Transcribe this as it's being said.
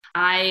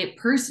I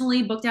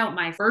personally booked out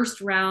my first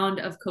round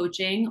of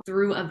coaching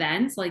through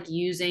events, like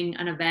using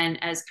an event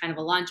as kind of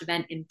a launch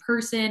event in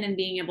person and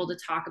being able to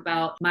talk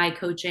about my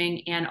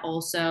coaching. And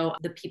also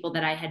the people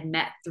that I had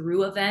met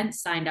through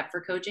events signed up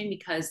for coaching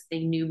because they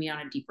knew me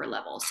on a deeper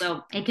level.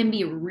 So it can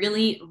be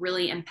really,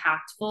 really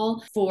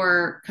impactful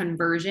for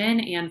conversion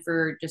and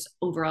for just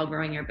overall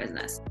growing your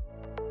business.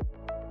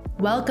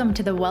 Welcome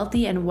to The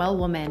Wealthy and Well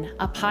Woman,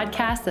 a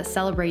podcast that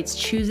celebrates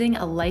choosing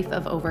a life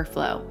of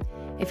overflow.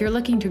 If you're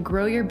looking to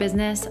grow your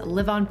business,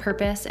 live on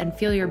purpose, and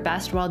feel your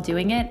best while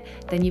doing it,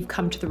 then you've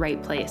come to the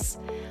right place.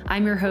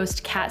 I'm your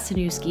host, Kat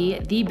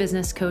Sanuski, the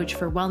business coach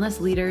for wellness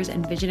leaders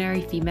and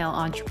visionary female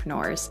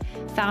entrepreneurs,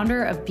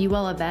 founder of Be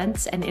Well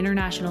Events, and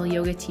international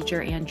yoga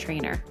teacher and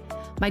trainer.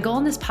 My goal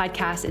in this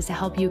podcast is to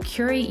help you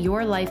curate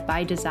your life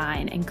by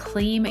design and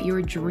claim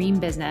your dream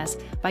business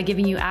by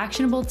giving you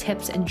actionable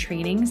tips and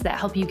trainings that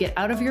help you get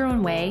out of your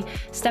own way,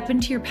 step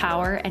into your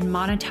power, and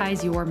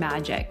monetize your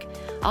magic.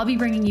 I'll be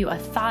bringing you a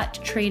thought,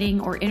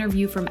 training, or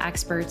interview from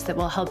experts that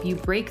will help you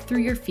break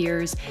through your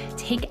fears,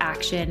 take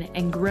action,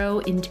 and grow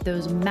into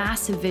those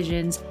massive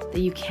visions that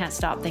you can't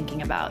stop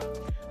thinking about.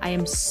 I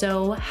am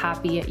so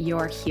happy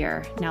you're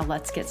here. Now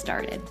let's get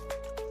started.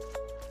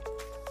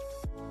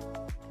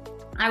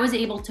 I was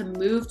able to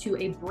move to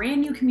a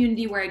brand new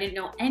community where I didn't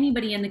know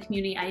anybody in the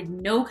community. I had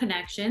no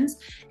connections,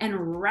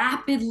 and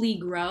rapidly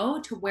grow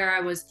to where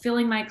I was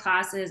filling my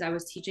classes. I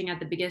was teaching at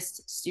the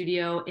biggest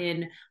studio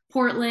in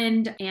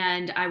Portland,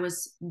 and I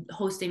was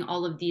hosting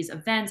all of these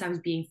events. I was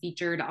being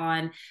featured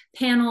on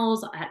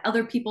panels at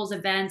other people's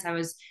events. I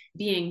was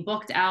being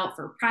booked out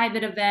for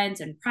private events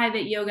and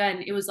private yoga.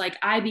 And it was like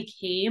I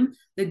became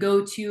the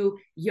go-to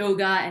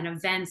yoga and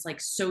events,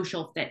 like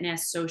social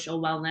fitness, social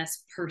wellness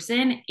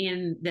person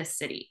in this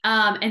city.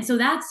 And so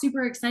that's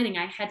super exciting.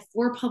 I had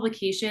 4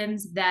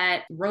 publications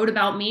that wrote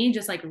about me,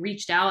 just like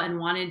reached out and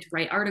wanted to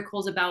write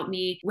articles about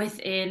me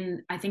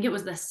within, I think it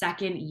was the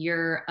second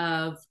year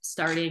of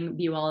starting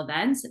Be Well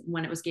Events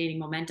when it was gaining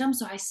momentum.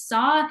 So I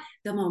saw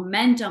the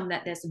momentum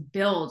that this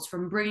builds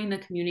from bringing the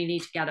community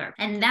together.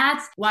 And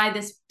that's why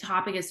this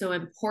topic is so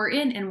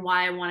important and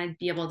why I want to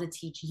be able to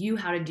teach you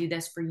how to do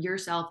this for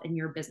yourself and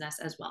your business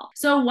as well.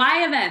 So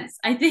why events?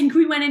 I think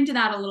we went into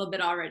that a little bit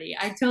already.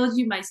 I told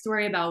you my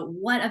story about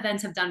what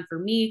events have done for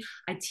me.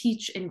 I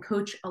teach and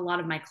coach a lot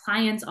of my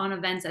clients on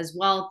events as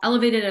well.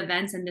 Elevated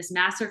Events and this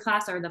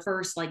masterclass are the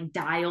first like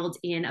dialed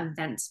in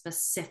event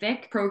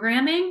specific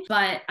programming,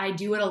 but I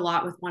do it a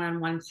lot with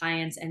one-on-one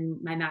clients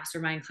and my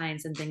mastermind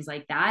clients and things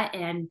like that.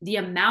 And the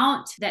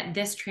amount that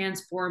this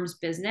transforms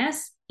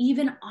business,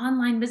 even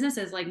online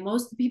businesses, like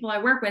most of the people I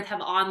work with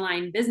have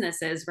online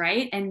businesses,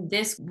 right? And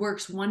this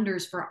works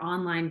wonders for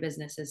online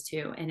businesses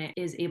too. And it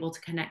is able to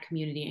connect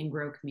community and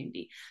grow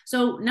community.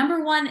 So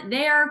number one,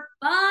 they are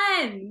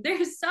fun.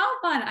 They're so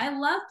fun. I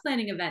love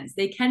planning events.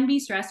 They can be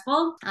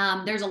stressful.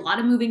 There's a lot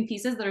of moving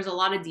pieces. There's a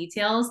lot of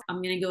details.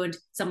 I'm going to go into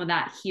some of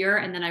that here.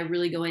 And then I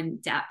really go in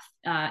depth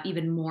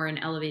even more in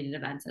Elevated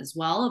Events as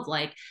well, of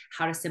like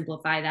how to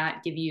simplify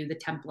that, give you the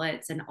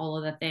templates and all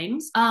of the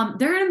things.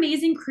 They're an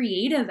amazing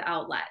creative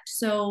outlet.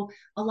 So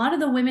a lot of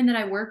the women that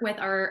I work with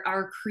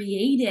are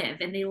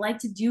creative and they like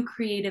to do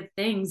creative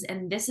things.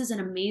 And this is an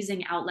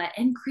amazing outlet,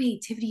 and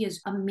creativity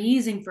is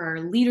amazing for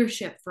our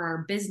leadership, for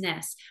our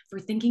business, for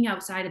thinking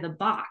outside of the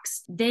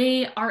box.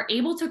 They are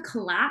able to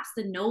collapse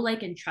the know,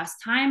 like, and trust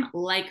time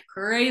like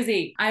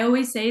crazy. I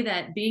always say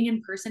that being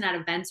in person at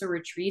events or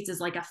retreats is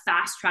like a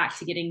fast track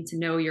to getting to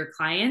know your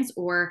clients,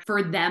 or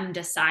for them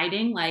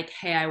deciding like,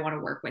 hey, I want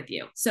to work with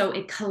you. So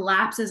it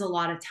collapses a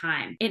lot of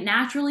time. It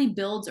naturally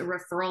builds a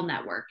referral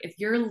network. If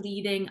you're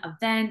leading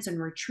events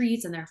and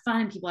retreats and they're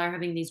fun and people are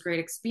having these great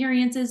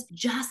experiences,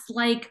 just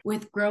like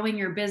with growing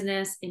your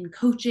business in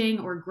coaching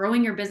or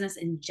growing your business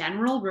in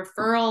general,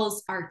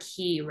 referrals are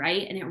key,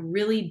 right? And it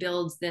really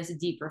builds this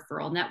deep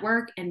referral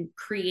network and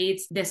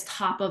creates this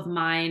top of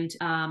mind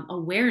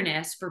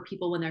awareness for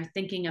people when they're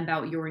thinking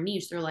about your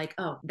niche. They're like,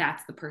 oh,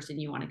 that's the person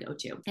you want to go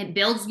to. It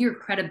builds your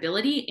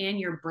credibility and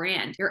your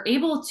brand. You're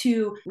able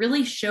to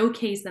really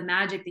showcase the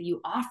magic that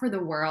you offer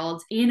the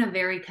world in a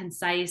very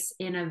concise,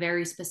 in a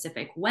very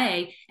specific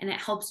way, and it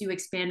helps you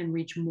expand and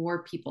reach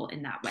more people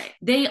in that way.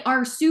 They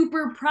are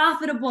super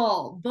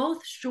profitable,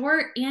 both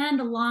short and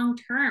long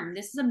term.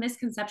 This is a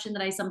misconception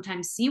that I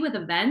sometimes see with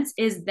events,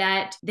 is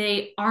that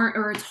they aren't,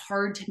 or it's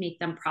hard to make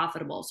them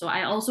profitable. So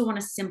I also want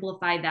to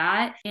simplify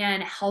that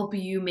and help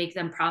you make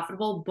them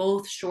profitable,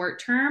 both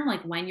short term,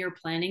 like when you're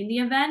planning the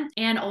event,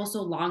 and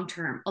also long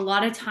term. A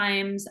lot of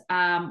times,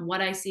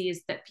 what I see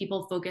is that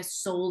people focus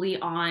solely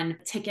on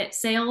ticket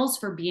sales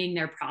for being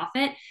their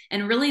profit.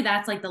 And really,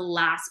 that's like the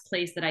last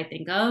place that I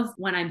think of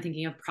when I'm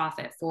thinking of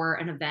profit for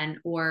an event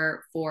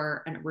or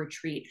for a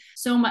retreat.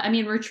 So, I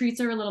mean,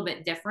 retreats are a little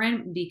bit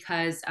different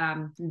because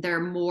they're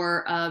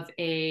more of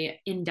a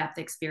in-depth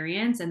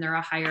experience and they're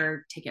a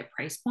higher ticket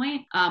price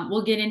point.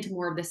 We'll get into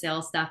more of the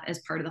sales stuff as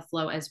part of the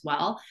flow as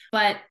well.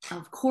 But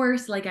of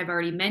course, like I've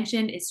already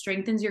mentioned, it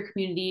strengthens your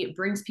community,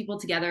 brings people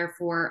together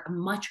for for a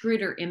much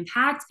greater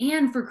impact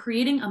and for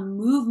creating a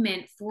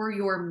movement for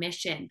your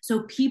mission.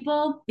 So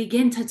people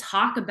begin to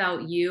talk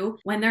about you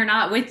when they're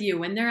not with you,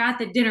 when they're at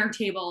the dinner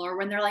table, or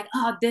when they're like,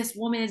 oh, this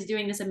woman is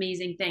doing this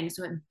amazing thing.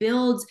 So it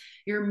builds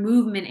your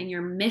movement and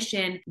your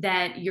mission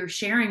that you're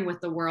sharing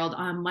with the world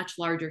on a much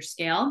larger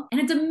scale.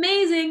 And it's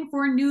amazing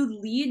for new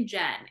lead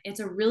gen. It's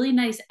a really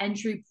nice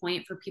entry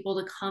point for people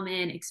to come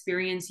in,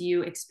 experience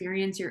you,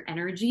 experience your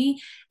energy,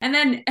 and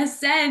then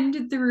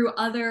ascend through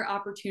other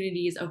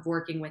opportunities of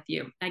working with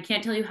you. I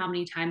can't tell you how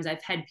many times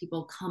I've had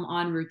people come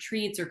on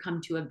retreats or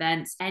come to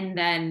events and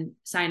then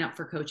sign up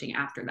for coaching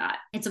after that.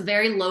 It's a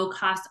very low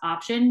cost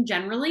option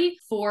generally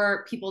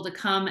for people to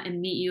come and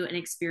meet you and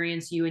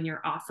experience you and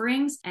your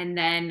offerings, and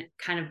then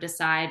kind of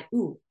decide,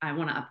 ooh, I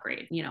want to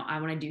upgrade. I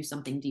want to do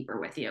something deeper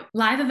with you.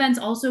 Live events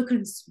also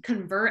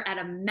convert at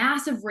a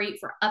massive rate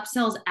for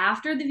upsells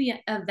after the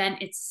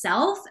event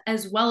itself,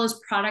 as well as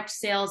product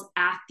sales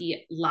at the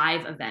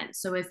live event.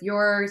 So if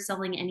you're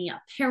selling any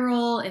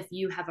apparel, if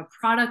you have a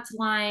product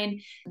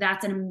line,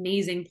 that's an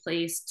amazing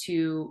place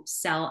to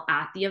sell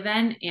at the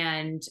event.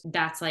 And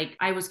that's like,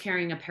 I was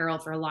carrying apparel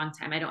for a long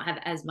time. I don't have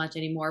as much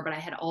anymore, but I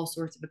had all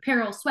sorts of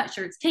apparel,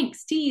 sweatshirts,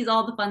 tanks, tees,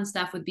 all the fun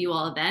stuff with Be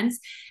Well events.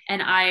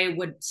 And I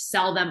would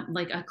sell them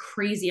like a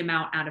crazy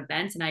amount at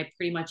events. And I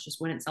pretty much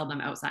just wouldn't sell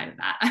them outside of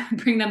that. I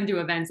would bring them to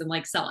events and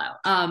like sell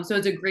out. So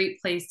it's a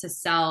great place to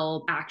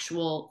sell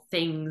actual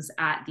things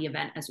at the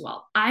event as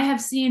well. I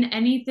have seen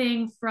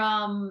anything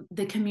from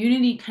the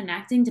community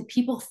connecting to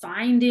people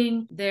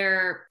finding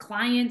their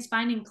clients,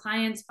 finding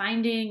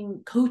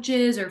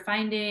coaches, or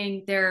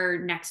finding their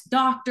next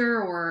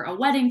doctor or a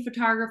wedding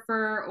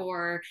photographer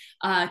or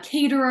a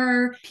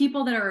caterer,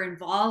 people that are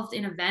involved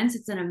in events.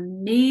 It's an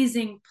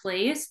amazing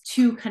place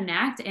to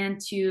connect and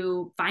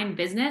to find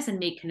business and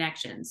make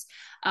connections.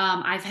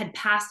 I've had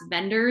past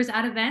vendors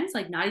at events,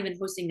 like not even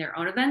hosting their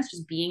own events,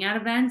 just being at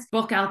events,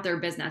 book out their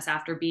business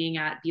after being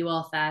at Be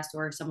Well Fest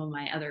or some of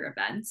my other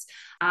events.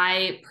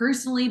 I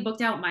personally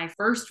booked out my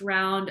first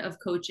round of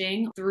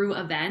coaching through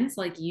events,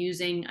 like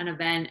using an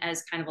event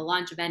as kind of a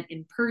launch event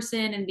in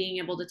person and being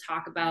able to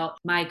talk about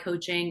my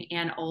coaching,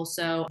 and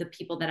also the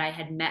people that I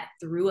had met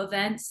through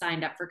events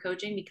signed up for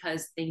coaching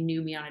because they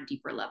knew me on a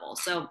deeper level.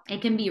 So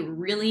it can be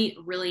really,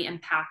 really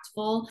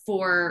impactful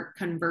for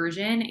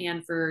conversion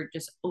and for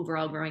just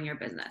overall growing your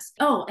business.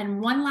 Oh,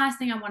 and one last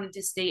thing I wanted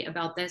to state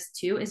about this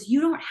too is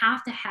you don't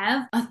have to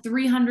have a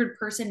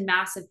 300-person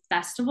massive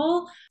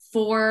festival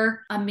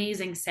for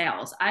amazing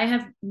sales. I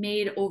have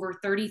made over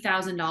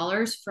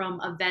 $30,000 from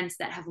events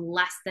that have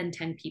less than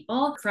 10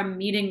 people, from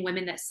meeting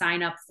women that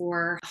sign up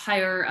for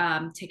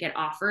higher ticket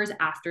offers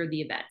after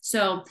the event.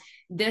 So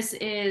this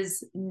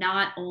is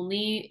not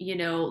only,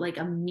 like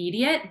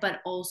immediate, but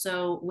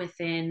also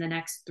within the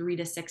next 3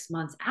 to 6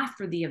 months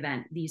after the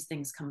event, these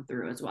things come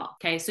through as well.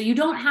 Okay. So you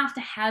don't have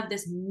to have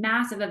this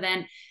massive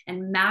event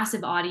and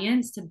massive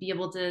audience to be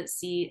able to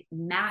see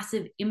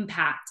massive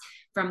impact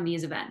from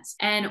these events.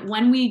 And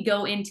when we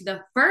go into the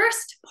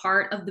first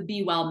part of the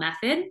Be Well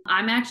method,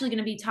 I'm actually going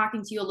to be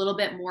talking to you a little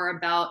bit more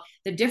about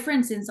the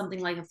difference in something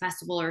like a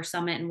festival or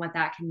summit and what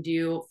that can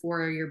do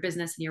for your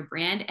business and your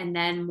brand, and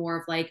then more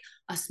of like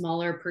a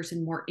smaller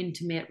person, more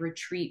intimate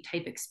retreat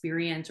type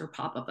experience or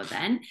pop-up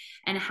event,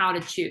 and how to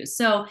choose.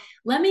 So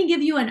let me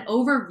give you an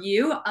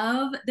overview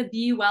of the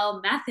Be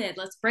Well method.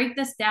 Let's break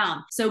this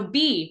down. So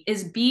B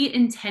is be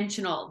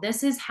intentional.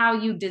 This is how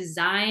you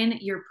design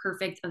your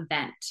perfect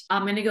event.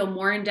 I'm going to go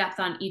more in depth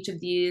on each of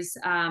these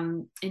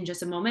in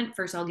just a moment.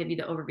 First, I'll give you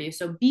the overview.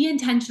 So be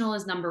intentional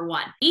is number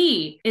one.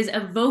 E is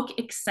evoke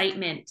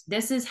excitement.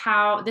 This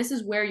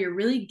is where you're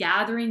really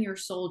gathering your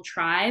soul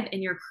tribe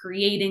and you're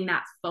creating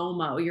that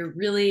FOMO. You're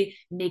really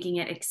making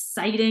it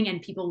exciting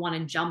and people want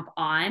to jump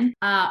on.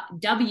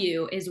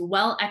 W is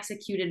well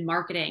executed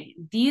marketing.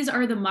 These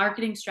are the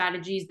marketing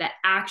strategies that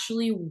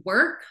actually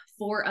work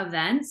for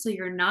events. So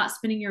you're not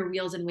spinning your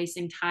wheels and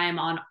wasting time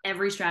on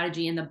every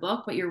strategy in the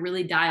book, but you're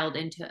really dialed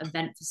into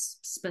event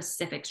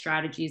specific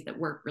strategies that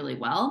work really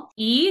well.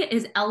 E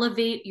is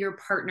elevate your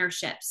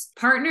partnerships.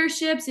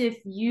 Partnerships, if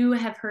you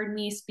have heard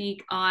me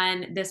speak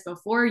on this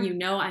before,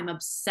 I'm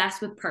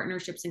obsessed with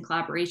partnerships and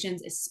collaborations,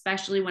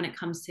 especially when it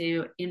comes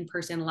to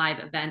in-person live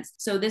events.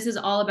 So this is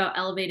all about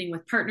elevating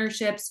with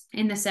partnerships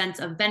in the sense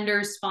of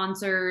vendors,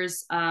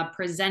 sponsors,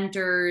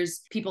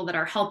 presenters, people that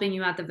are helping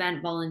you at the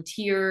event,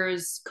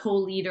 volunteers,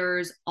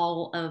 co-leaders,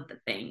 all of the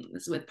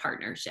things with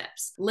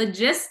partnerships.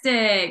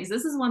 Logistics.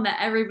 This is one that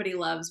everybody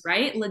loves,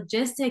 right?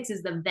 Logistics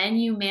is the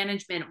venue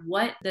management,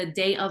 what the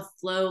day of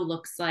flow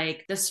looks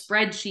like, the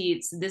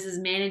spreadsheets. This is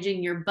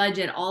managing your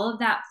budget, all of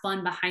that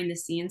fun behind the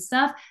scenes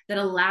stuff that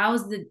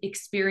allows the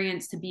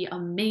experience to be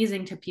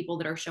amazing to people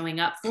that are showing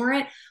up for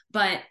it,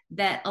 but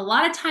that a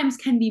lot of times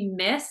can be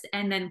missed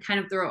and then kind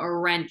of throw a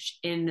wrench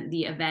in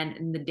the event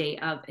and the day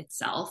of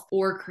itself,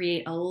 or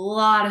create a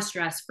lot of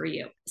stress for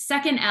you.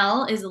 Second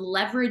L is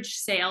leverage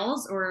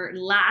sales, or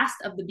last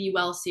of the Be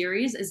Well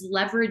series is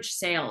leverage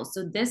sales.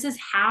 So this is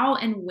how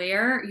and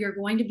where you're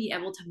going to be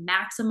able to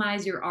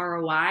maximize your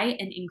ROI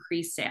and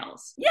increase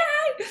sales.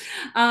 Yay!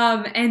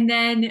 And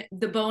then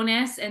the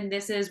bonus, and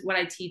this is what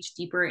I teach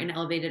deeper in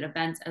elevated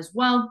events as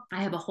well.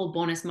 I have a whole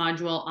bonus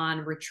module on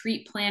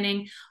retreat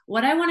planning.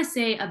 What I want to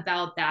say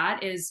about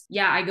that is,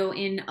 I go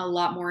in a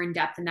lot more in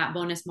depth in that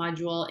bonus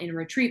module in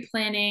retreat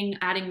planning,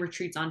 adding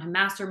retreats onto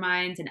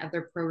masterminds and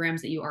other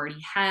programs that you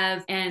already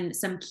have, and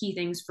some key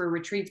things for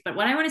retreats. But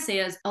what I want to say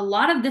is a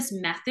lot of this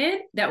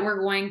method that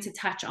we're going to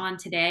touch on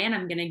today, and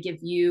I'm going to give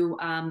you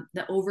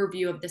the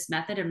overview of this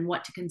method and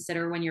what to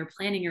consider when you're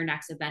planning your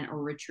next event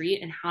or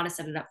retreat and how to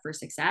set it up for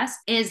success,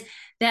 is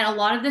that a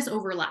lot of this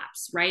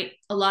overlaps, right?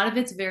 A lot of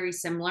it's very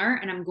similar,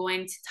 and I'm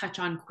going to touch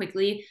on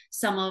quickly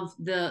some of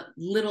the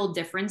little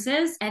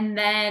differences. And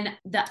then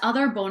the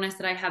other bonus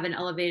that I have in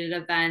elevated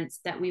events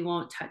that we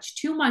won't touch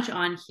too much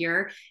on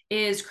here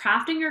is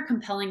crafting your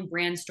compelling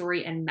brand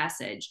story and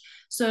message.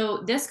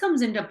 So this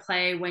comes into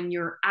play when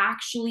you're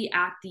actually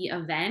at the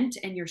event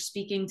and you're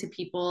speaking to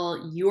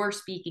people, you're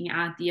speaking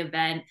at the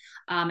event.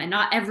 And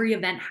not every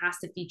event has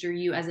to feature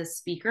you as a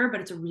speaker,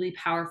 but it's a really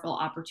powerful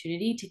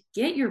opportunity to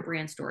get your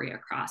brand story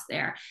across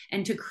there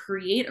and to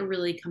create a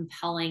really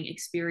compelling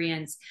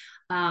experience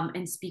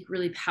and speak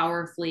really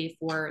powerfully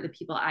for the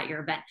people at your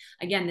event.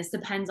 Again, this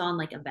depends on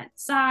like event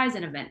size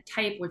and event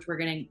type, which we're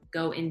going to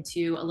go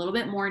into a little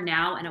bit more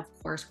now, and of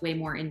course, way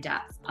more in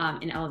depth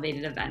in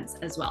elevated events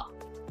as well.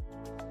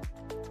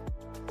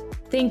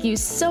 Thank you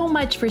so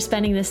much for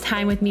spending this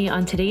time with me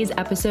on today's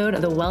episode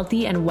of the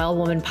Wealthy and Well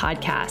Woman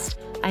podcast.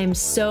 I am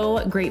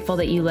so grateful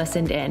that you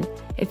listened in.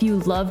 If you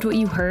loved what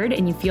you heard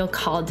and you feel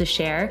called to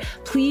share,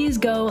 please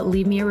go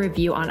leave me a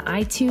review on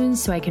iTunes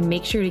so I can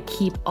make sure to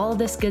keep all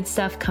this good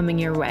stuff coming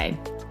your way.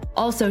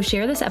 Also,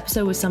 share this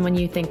episode with someone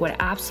you think would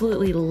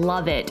absolutely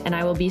love it, and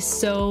I will be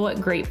so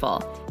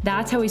grateful.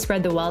 That's how we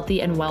spread the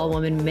Wealthy and Well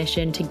Woman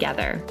mission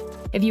together.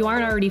 If you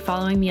aren't already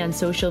following me on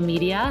social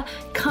media,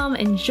 come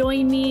and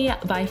join me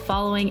by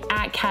following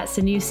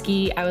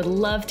 @KatSanewski. I would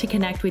love to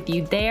connect with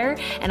you there,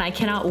 and I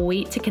cannot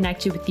wait to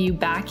connect with you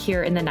back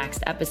here in the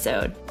next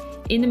episode.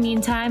 In the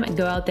meantime,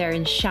 go out there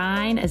and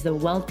shine as the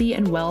wealthy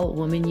and well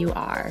woman you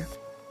are.